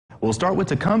We'll start with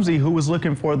Tecumseh, who was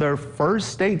looking for their first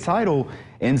state title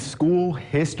in school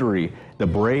history. The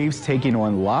Braves taking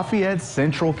on Lafayette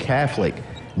Central Catholic.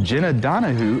 Jenna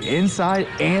Donahue inside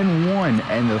and one,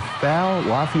 and the foul.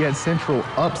 Lafayette Central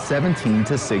up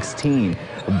 17-16.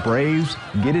 Braves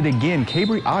get it again.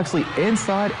 Cabry Oxley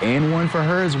inside and one for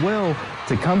her as well.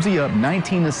 Tecumseh up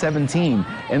 19-17.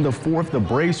 In the fourth, the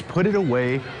Braves put it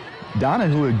away.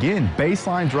 Donahue again,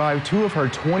 baseline drive, 2 of her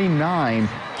 29.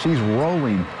 She's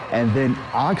rolling. And then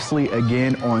Oxley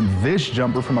again on this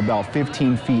jumper from about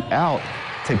 15 feet out.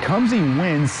 Tecumseh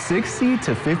wins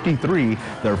 60-53,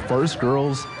 their first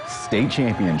girls state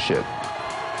championship.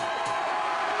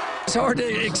 It's hard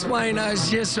to explain. I was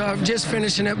just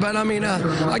finishing it, but I mean,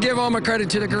 I give all my credit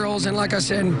to the girls, and like I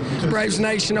said, Braves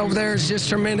Nation over there is just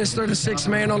tremendous. They're the 6th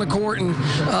man on the court, and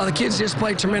the kids just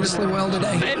played tremendously well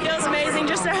today. It feels amazing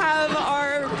just to have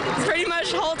our pretty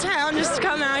much whole town just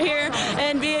come out here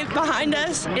and be behind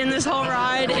us in this whole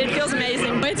ride. It feels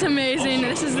amazing. It's amazing.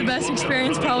 This is the best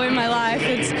experience probably in my life.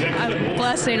 It's a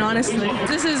blessing, honestly.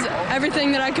 This is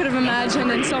everything that I could have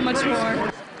imagined and so much more.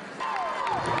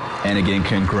 And again,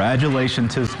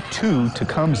 congratulations to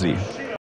Tecumseh.